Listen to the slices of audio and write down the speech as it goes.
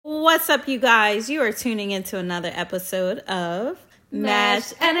What's up, you guys? You are tuning into another episode of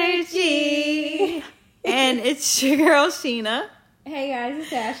Match Energy. And it's your girl, Sheena. Hey, guys,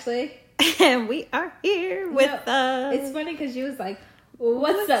 it's Ashley. And we are here with It's funny because you was like,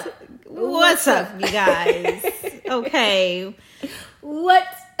 what's up? What's up, you guys? Okay. What?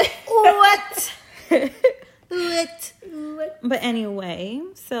 But anyway,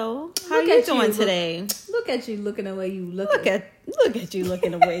 so how are you doing today? Look at you looking the way you looking. Look at you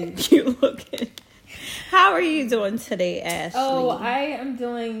looking the way you looking. How are you doing today, Ashley? Oh, I'm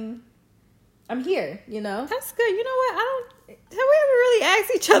here, you know? That's good. You know what? Have we ever really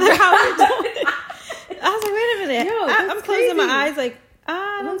asked each other how we're doing? I was like, wait a minute. Yo, I'm closing my eyes like,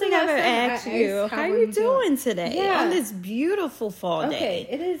 I don't think I've ever asked you. How are you doing today on this beautiful fall day? Okay,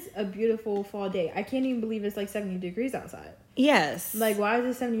 it is a beautiful fall day. I can't even believe it's like 70 degrees outside. Yes. Like, why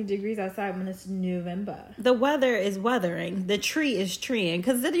is it 70 degrees outside when it's November? The weather is weathering. The tree is treeing.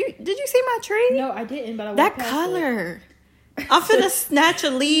 Because did you see my tree? No, I didn't, but I walked that past color. It. I'm finna snatch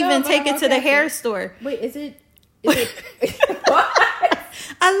a leaf and take it to the hair store. Wait, is it what?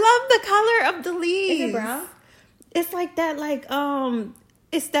 I love the color of the leaves. Is it brown? It's like that,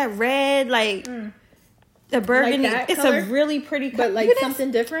 it's that red, the burgundy. Like it's color? a really pretty color. But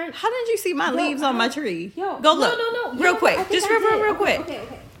something different? How did you see my leaves on my tree? Yo, go look. No. Real quick. Just real quick. Okay.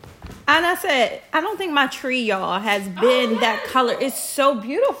 And I said, I don't think my tree, y'all, has been that color. It's so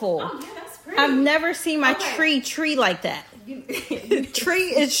beautiful. Oh, yeah, that's pretty. I've never seen my tree like that. Tree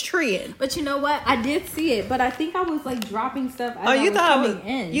is treeing. But you know what? I did see it, but I think I was like dropping stuff as you thought I was coming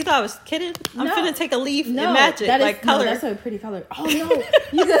in. You thought I was kidding? I'm finna take a leaf and match it color. No, that's a pretty color. Oh no,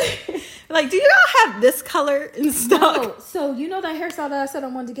 you could, like, do y'all have this color in stock? No. So you know that hairstyle that I said I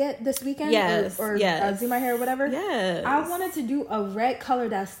wanted to get this weekend? Yes. Or yes. Do my hair or whatever? Yes. I wanted to do a red color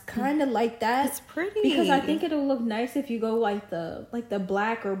that's kind of like that. It's pretty because I think it'll look nice if you go like the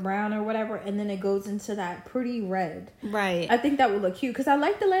black or brown or whatever, and then it goes into that pretty red. Right. I think that would look cute because I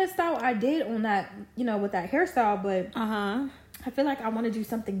like the last style I did on that, with that hairstyle, but I feel like I want to do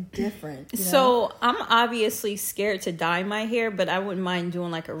something different. So I'm obviously scared to dye my hair, but I wouldn't mind doing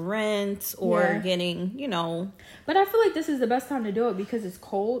like a rinse or getting, But I feel like this is the best time to do it because it's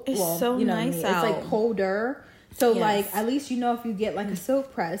cold. It's so nice out. It's like colder. So like at least if you get like a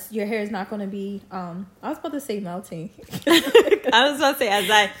silk press, your hair is not going to be. I was about to say melting. I was about to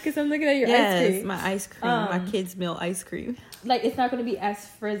say because I'm looking at your ice cream. My ice cream, my kids' meal ice cream. Like it's not going to be as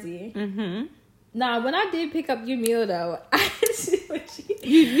frizzy. Mm-hmm. Now, when I did pick up your meal, though, I see what she did.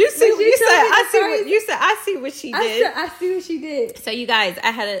 You see what you said. I see what she did. I see what she did. So, you guys,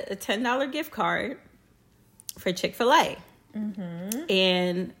 I had a $10 gift card for Chick-fil-A. Mm-hmm.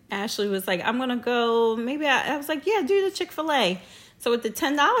 And Ashley was like, I'm going to go. Maybe I was like, yeah, do the Chick-fil-A. So, with the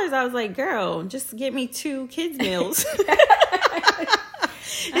 $10, I was like, girl, just get me 2 kids' meals. And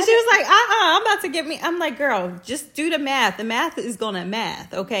she was like, I'm about to get me. I'm like, girl, just do the math. The math is going to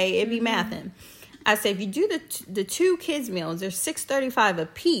math, okay? It be mathing. I said, if you do the 2 kids' meals, they're $6.35 a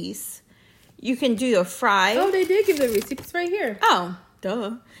piece. You can do a fry. Oh, they did give the receipts right here. Oh,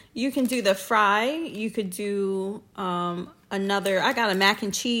 duh. You can do the fry. You could do another. I got a mac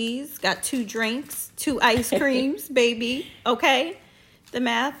and cheese. Got 2 drinks, 2 ice creams, baby. Okay, the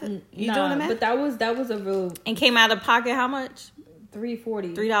math. You doing the math? But that was a real. And came out of pocket how much?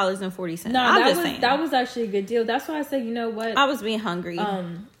 $3.40. $3.40. No, that was actually a good deal. That's why I said, you know what? I was being hungry.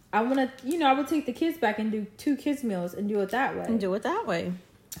 I want to, I would take the kids back and do 2 kids meals and do it that way.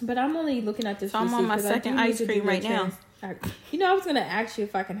 But I'm only looking at this. So I'm on my second ice cream right now. I was going to ask you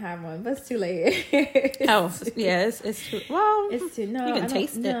if I can have one, but it's too late. Yeah, it's too. Well, it's too. No, you can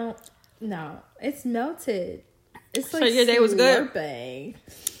taste it. No, it's melted. It's like so your day was good.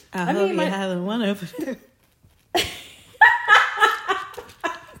 I hope you're having one of it.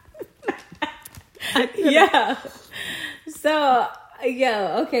 Yeah. So,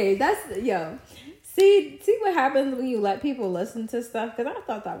 okay. See what happens when you let people listen to stuff? Because I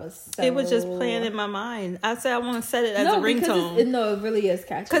thought that was so... It was just playing in my mind. I said I want to set it as a ringtone. It really is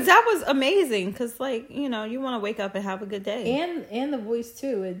catchy. Because that was amazing. Because, you want to wake up and have a good day. And the voice,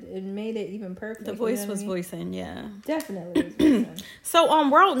 too. It made it even perfect. The voice was voicing, yeah. Definitely was voicing. So, on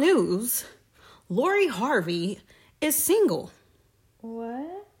world news, Lori Harvey is single.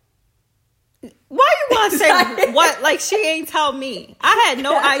 What? Why you want to say what? Like, she ain't tell me. I had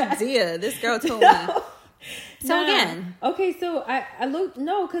no idea. This girl told me. So again. Okay, so I looked,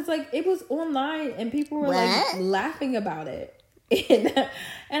 because it was online and people were laughing about it. And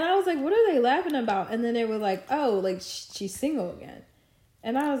I was like, what are they laughing about? And then they were like, oh, she's single again.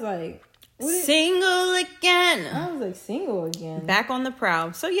 And I was like, single again. I was like, single again. Back on the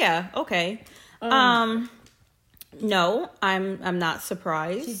prowl. So yeah, okay. No, I'm not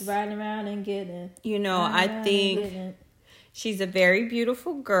surprised. She's riding around and getting it. You know, I think she's a very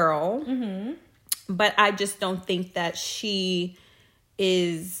beautiful girl. Mm-hmm. But I just don't think that she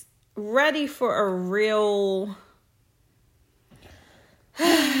is ready for a real...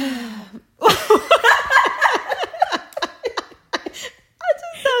 I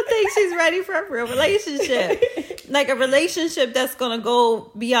just don't think she's ready for a real relationship. Like a relationship that's going to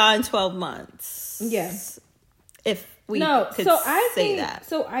go beyond 12 months. Yes. If we could say that.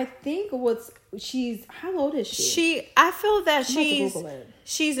 So I think how old is she? I feel that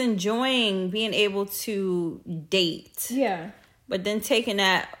she's enjoying being able to date. Yeah. But then taking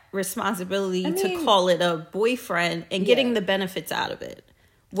that responsibility to call it a boyfriend and getting the benefits out of it.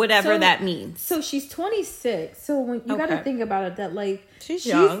 Whatever that means. So she's 26. So when you got to think about it, that like she's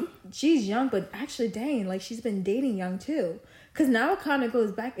young. She's young, but actually, dang, like she's been dating young too. Because now it kind of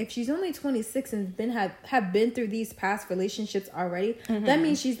goes back. If she's only 26 and have been through these past relationships already, that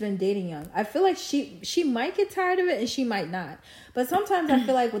means she's been dating young. I feel like she might get tired of it and she might not. But sometimes I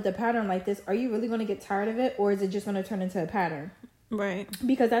feel like with a pattern like this, are you really going to get tired of it, or is it just going to turn into a pattern? Right.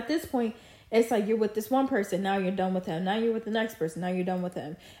 Because at this point, it's like you're with this one person, now you're done with him. Now you're with the next person, now you're done with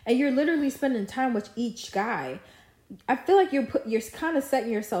him. And you're literally spending time with each guy. I feel like you're kind of setting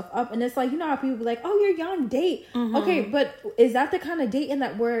yourself up, and it's like, you know how people be like, "Oh, you're young, date." Mm-hmm. Okay, but is that the kind of dating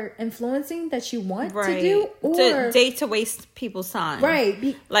that we're influencing that you want to do, or to date to waste people's time,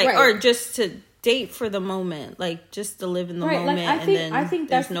 right? Or just to date for the moment, like just to live in the moment, and then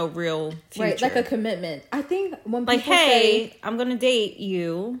there's no real future, right? Like a commitment. I think when like, people hey, I'm gonna date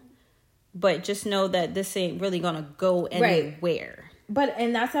you, but just know that this ain't really gonna go anywhere. Right. But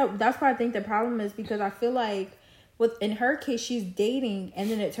that's why I think the problem is, because I feel like in her case, she's dating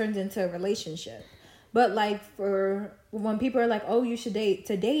and then it turns into a relationship. But like for when people are like, "Oh, you should date,"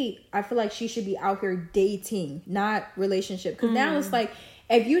 I feel like she should be out here dating, not relationship. Because now it's like,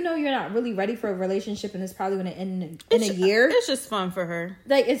 if you know you're not really ready for a relationship and it's probably going to end in a year, it's just fun for her.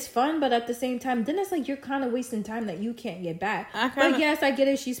 Like, it's fun, but at the same time, then it's like you're kind of wasting time that you can't get back. But yes, I get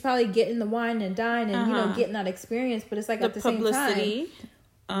it. She's probably getting the wine and dine and getting that experience. But it's like at the same time,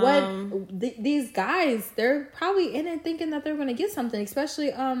 these guys, they're probably in it thinking that they're going to get something,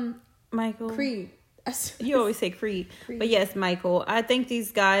 especially Michael Creed. You always say Creed, but yes, Michael. I think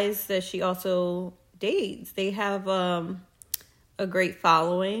these guys that she also dates, they have a great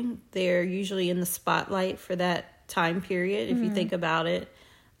following. They're usually in the spotlight for that time period, if you think about it.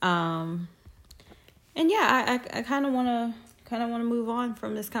 And yeah, I kind of want to move on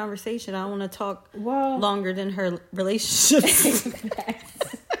from this conversation. I want to talk longer than her relationships.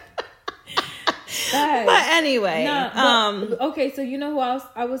 But anyway, okay. So you know who else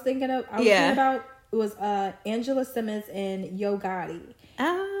I was thinking of? Thinking about was Angela Simmons and Yo Gotti.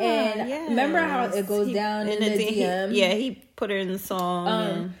 And remember how it goes down in the DM? He put her in the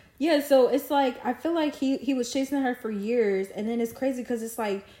song. So it's like, I feel like he was chasing her for years, and then it's crazy because it's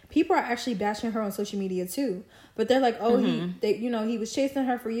like people are actually bashing her on social media too. But they're like, oh, he was chasing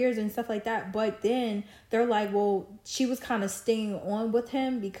her for years and stuff like that. But then they're like, well, she was kind of staying on with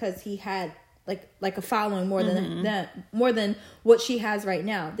him because he had like a following more than what she has right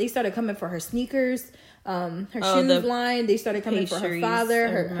now. They started coming for her sneakers, her shoes line. They started coming for her father,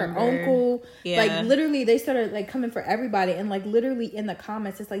 her uncle. Like literally, they started like coming for everybody. And like literally in the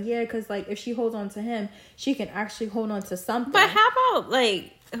comments, it's like, because like if she holds on to him, she can actually hold on to something. But how about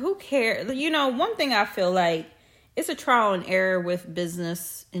like, who cares? You know, one thing I feel like, it's a trial and error with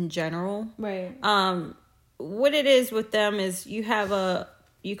business in general. Right. What it is with them is you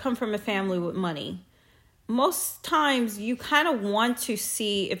come from a family with money. Most times you kind of want to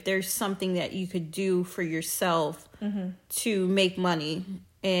see if there's something that you could do for yourself to make money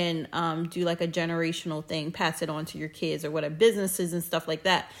and do like a generational thing, pass it on to your kids or whatever, businesses and stuff like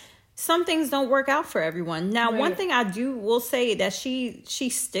that. Some things don't work out for everyone. Now, one thing I will say that she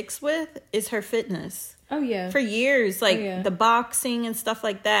sticks with is her fitness. Oh, yeah. For years, the boxing and stuff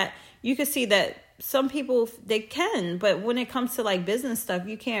like that, you could see that some people, they can, but when it comes to like business stuff,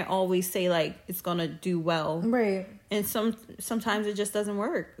 you can't always say like it's gonna do well, right? And sometimes it just doesn't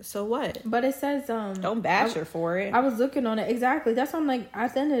work. So what? But it says don't bash her for it. I was looking on it exactly. That's why I'm like,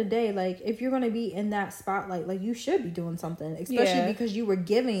 at the end of the day, like if you're gonna be in that spotlight, like you should be doing something, especially because you were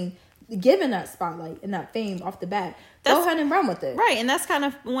given that spotlight and that fame off the bat. Go ahead and run with it, right? And that's kind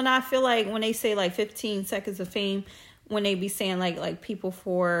of when I feel like when they say like 15 seconds of fame, when they be saying like people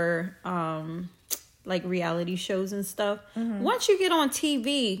for like reality shows and stuff. Once you get on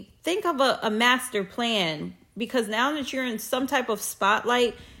TV, think of a master plan, because now that you're in some type of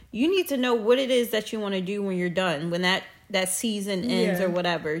spotlight, you need to know what it is that you want to do when you're done, when that that season ends or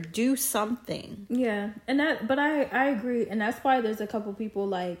whatever. Do something. Yeah, but I agree, and that's why there's a couple people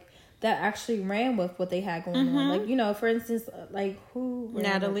like that actually ran with what they had going on. Like, you know, for instance, like who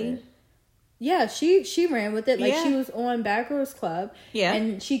Natalie. Yeah, she ran with it. Like, she was on Bad Girls Club. Yeah.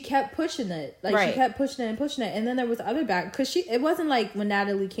 And she kept pushing it. Like, she kept pushing it and pushing it. And then there was other because it wasn't like when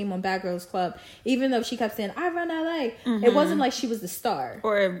Natalie came on Bad Girls Club, even though she kept saying, I run LA, it wasn't like she was the star.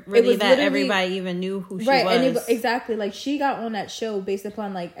 Or really that everybody even knew who she was. And exactly. Like, she got on that show based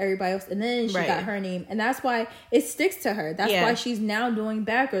upon, like, everybody else. And then she got her name. And that's why it sticks to her. That's why she's now doing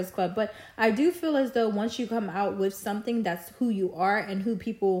Bad Girls Club. But I do feel as though once you come out with something, that's who you are and who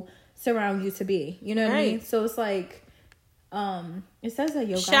people surround you to be, you know what I mean? So it's like, it says that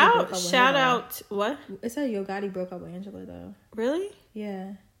Yo Gotti broke up with shout out what? It says Yo Gotti broke up with Angela though. Really?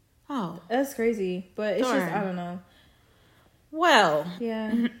 Yeah. Oh, that's crazy, but it's just I don't know. Well,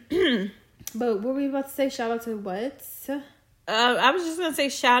 yeah. But what were we about to say? Shout out to what? I was just gonna say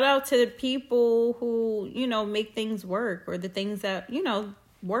shout out to the people who, you know, make things work, or the things that, you know,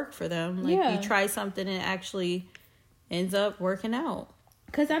 work for them. Like, you try something and it actually ends up working out.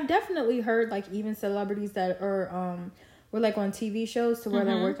 Because I've definitely heard, like, even celebrities that are, were, like, on TV shows to where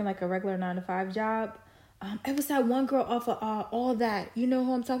they're working, like, a regular 9-to-5 job. It was that one girl off of All That. You know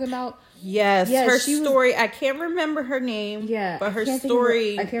who I'm talking about? Yes. Her story, I can't remember her name. Yeah. But her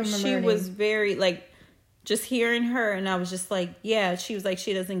story, I can't remember she was very, like, just hearing her, and I was just like, yeah, she was like,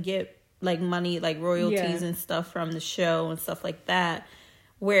 she doesn't get, like, money, like, royalties and stuff from the show and stuff like that.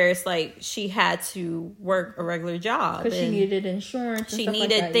 Where it's like she had to work a regular job. Because she needed insurance. She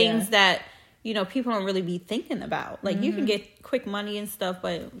needed things that, you know, people don't really be thinking about. Like, you can get quick money and stuff,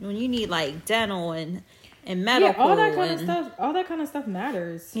 but when you need, like, dental and medical. Yeah, all that kind of stuff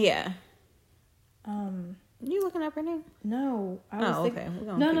matters. Yeah. You looking up her name? No. Okay.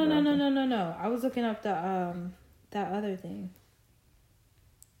 No. I was looking up the that other thing.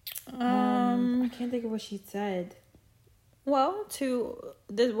 I can't think of what she said. Well, to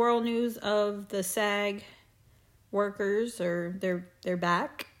the world news of the SAG workers, or they're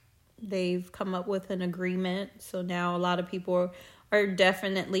back. They've come up with an agreement, so now a lot of people are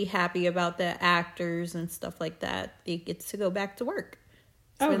definitely happy about the actors and stuff like that. They get to go back to work.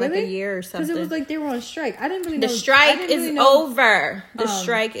 It's been really? Like a year or something. Because it was like they were on strike. I didn't really know. The strike is over. The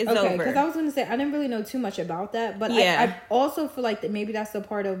strike is over. Because I was going to say, I didn't really know too much about that. But I also feel like that maybe that's a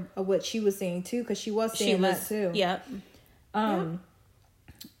part of what she was saying too. Because she was saying that too. Yep.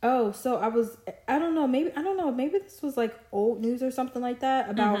 Oh, so I don't know, maybe this was like old news or something like that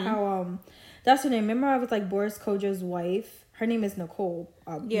about how, that's her name. Remember I was like Boris Kodjoe's wife? Her name is Nicole,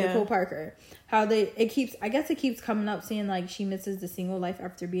 Nicole Parker. How it keeps coming up saying like she misses the single life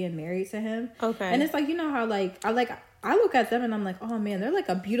after being married to him. Okay. And it's like, you know how like, I look at them and I'm like, oh man, they're like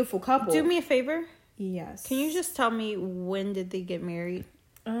a beautiful couple. Do me a favor. Yes. Can you just tell me when did they get married?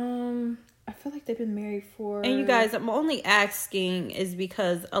 I feel like they've been married for... And you guys, I'm only asking is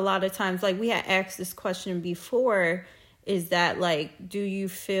because a lot of times, like we had asked this question before, is that like, do you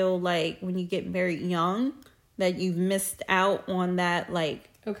feel like when you get married young that you've missed out on that, like...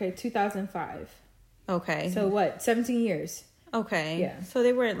 Okay, 2005. Okay. So what, 17 years? Okay. Yeah. So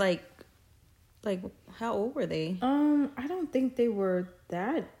they weren't like how old were they? I don't think they were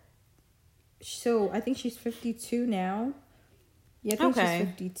that... So I think she's 52 now. Yeah, I think she's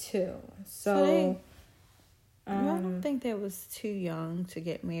 52. So I don't think that was too young to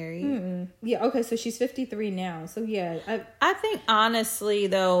get married. Mm-mm. Yeah, okay, so she's 53 now. So yeah. I think honestly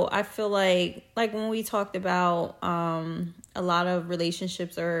though, I feel like when we talked about a lot of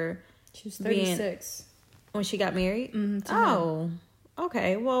relationships are... She was 36. When she got married? Mm-hmm,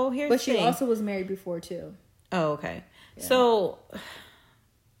 okay. Well, here's the thing. But she also was married before too. Oh, okay. Yeah. So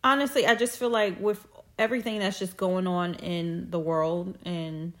honestly, I just feel like with everything that's just going on in the world,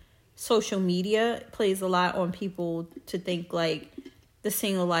 and social media plays a lot on people to think like the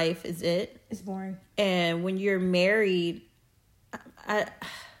single life is it. It's boring. And when you're married,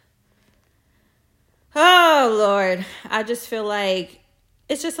 oh Lord, I just feel like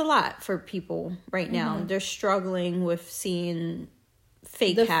it's just a lot for people right now. Mm-hmm. They're struggling with seeing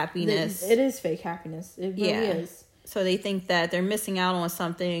fake happiness. It is fake happiness. It really is. So they think that they're missing out on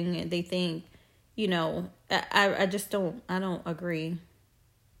something, and they think, you know, I don't agree.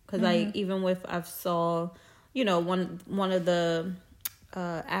 Because like, even with, I've saw, you know, one of the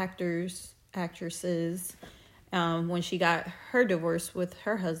actresses, when she got her divorce with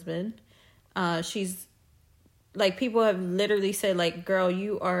her husband, she's like, people have literally said like, girl,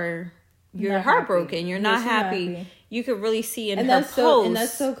 you're heartbroken. Happy. You're not happy. You could really see in her post. And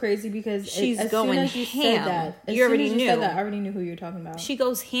that's so crazy because she's as going soon as you ham. Said that, you already knew. Said that, I already knew who you're talking about. She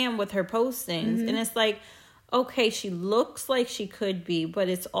goes ham with her postings, and it's like, okay, she looks like she could be, but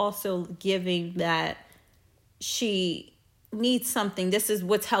it's also giving that she needs something. This is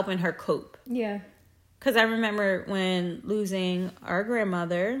what's helping her cope. Yeah. Because I remember when losing our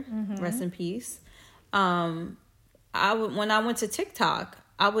grandmother, rest in peace, when I went to TikTok,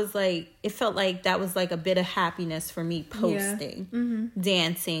 I was like, it felt like that was like a bit of happiness for me, posting,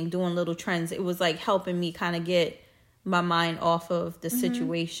 dancing, doing little trends. It was like helping me kind of get my mind off of the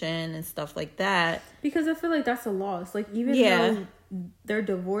situation and stuff like that. Because I feel like that's a loss. Like, even though they're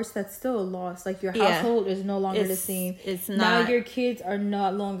divorced, that's still a loss. Like, your household is no longer the same. It's not. Now your kids are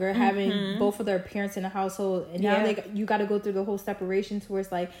not longer having both of their parents in the household, and now you got to go through the whole separation to where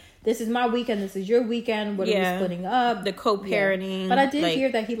it's like, this is my weekend, this is your weekend, what are we splitting up? The co-parenting. But I did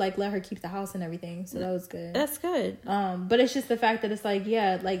hear that he like let her keep the house and everything, so that was good. That's good. But it's just the fact that it's like,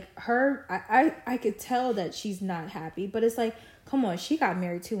 like her, I could tell that she's not happy, but it's like, come on, she got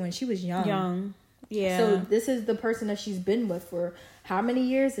married too when she was young. Yeah. So this is the person that she's been with for how many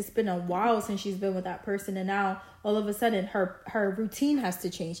years? It's been a while since she's been with that person, and now all of a sudden her routine has to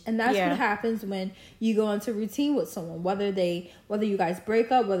change. And that's what happens when you go into routine with someone, whether you guys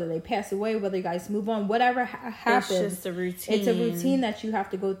break up, whether they pass away, whether you guys move on, whatever happens. It's just a routine. It's a routine that you have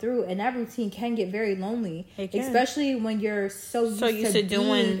to go through, and that routine can get very lonely, especially when you're so used to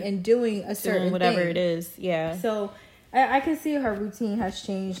doing a certain whatever thing. It is. Yeah. So I can see her routine has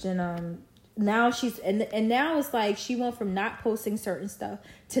changed, and now she's and now it's like she went from not posting certain stuff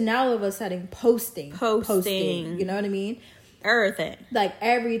to now all of a sudden posting. You know what I mean? Everything. Like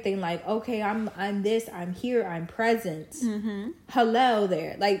everything. Like, okay, I'm this. I'm here. I'm present. Hello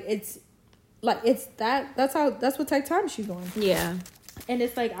there. Like it's that's what type of time she's on. Yeah. And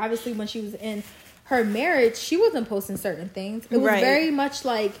it's like, obviously when she was in her marriage, she wasn't posting certain things. It was very much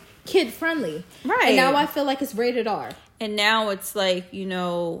like kid friendly. Right. And now I feel like it's rated R. And now it's like,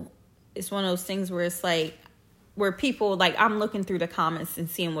 it's one of those things where it's like, where people, like, I'm looking through the comments and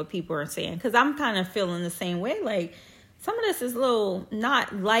seeing what people are saying. Because I'm kind of feeling the same way. Like, some of this is a little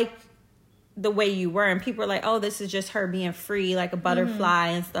not like the way you were. And people are like, oh, this is just her being free, like a butterfly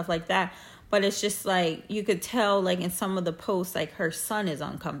and stuff like that. But it's just like, you could tell, like, in some of the posts, like, her son is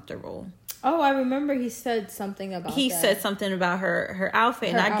uncomfortable. Oh, I remember he said something about He said something about her outfit.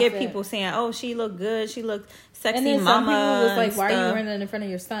 And I get people saying, oh, she looked good. She looked sexy, and then mama. Some people was like, why are you wearing that in front of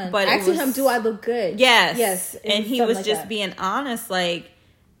your son? But asking him, do I look good? Yes. And he was just being honest, like,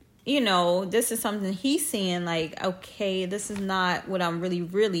 this is something he's seeing, like, okay, this is not what I'm really,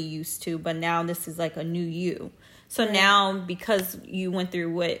 really used to. But now this is like a new you. So now, because you went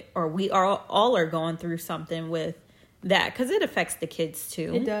through we all are going through something with that, because it affects the kids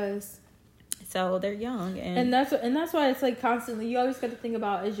too. It does. So they're young, and that's why it's like constantly. You always got to think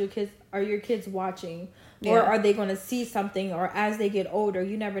about, are your kids watching, or are they going to see something? Or as they get older,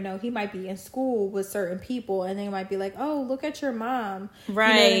 you never know. He might be in school with certain people, and they might be like, "Oh, look at your mom." Right.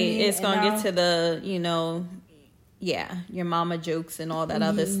 You know what I mean? It's going to get to the your mama jokes and all that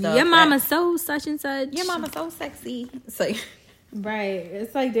other stuff. Your mama's so such and such. Your mama's so sexy. It's like, right.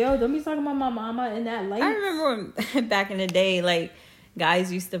 It's like, don't be talking about my mama in that light. I remember back in the day, like,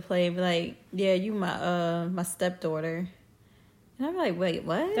 guys used to play, like, yeah, you my stepdaughter. And I'm like, wait,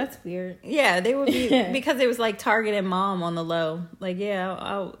 what? That's weird. Yeah, they would be, because it was like targeting mom on the low. Like, yeah,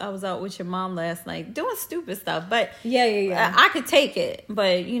 I was out with your mom last night doing stupid stuff. But yeah. I could take it.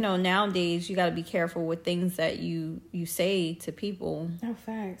 But, nowadays you got to be careful with things that you say to people. Oh,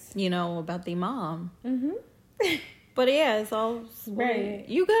 facts. About their mom. But yeah, it's all right.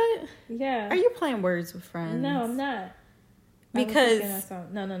 You good? Yeah. Are you playing words with friends? No, I'm not. Because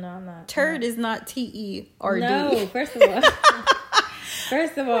no, I'm not. Turd is not TERD. No, first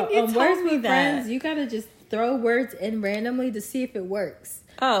of all, on words with friends, you gotta just throw words in randomly to see if it works.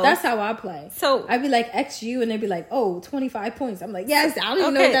 Oh, that's how I play. So I'd be like XU, and they'd be like, "Oh, 25 points." I'm like, "Yes, I don't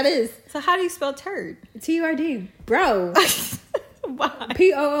even know what that is." So how do you spell turd? TURD, bro. Why?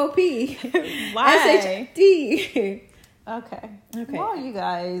 POOP. Why? SHD. Okay. Well, you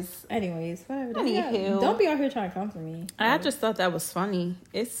guys. Anyways, whatever. Anywho, don't be out here trying to come for me. I just thought that was funny.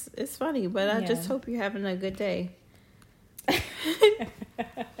 It's funny, but I just hope you're having a good day.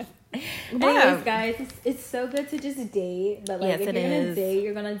 Anyways, guys, it's so good to just date, but like, if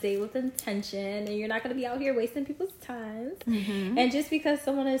you're gonna date with intention, and you're not gonna be out here wasting people's time. And just because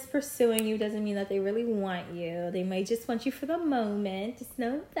someone is pursuing you doesn't mean that they really want you. They might just want you for the moment. Just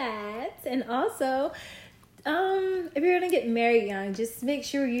know that. And also, if you're gonna get married young, just make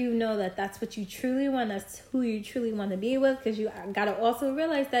sure you know that that's what you truly want. That's who you truly want to be with, because you gotta also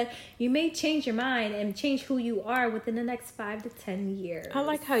realize that you may change your mind and change who you are within the next 5 to 10 years. I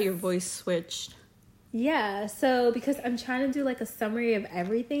like how your voice switched. Yeah, so because I'm trying to do like a summary of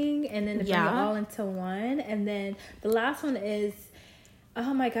everything and then to bring it all into one. And then the last one is,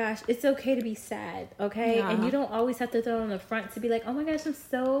 oh my gosh, it's okay to be sad, okay? Yeah. And you don't always have to throw it on the front to be like, oh my gosh, I'm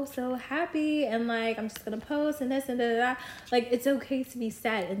so happy and like I'm just gonna post and this and da. Like, it's okay to be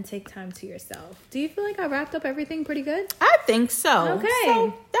sad and take time to yourself. Do you feel like I wrapped up everything pretty good? I think so. Okay.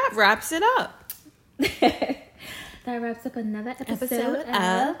 So that wraps it up. That wraps up another episode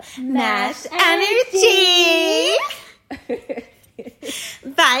of Mashed Energy.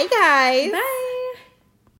 Bye, guys. Bye.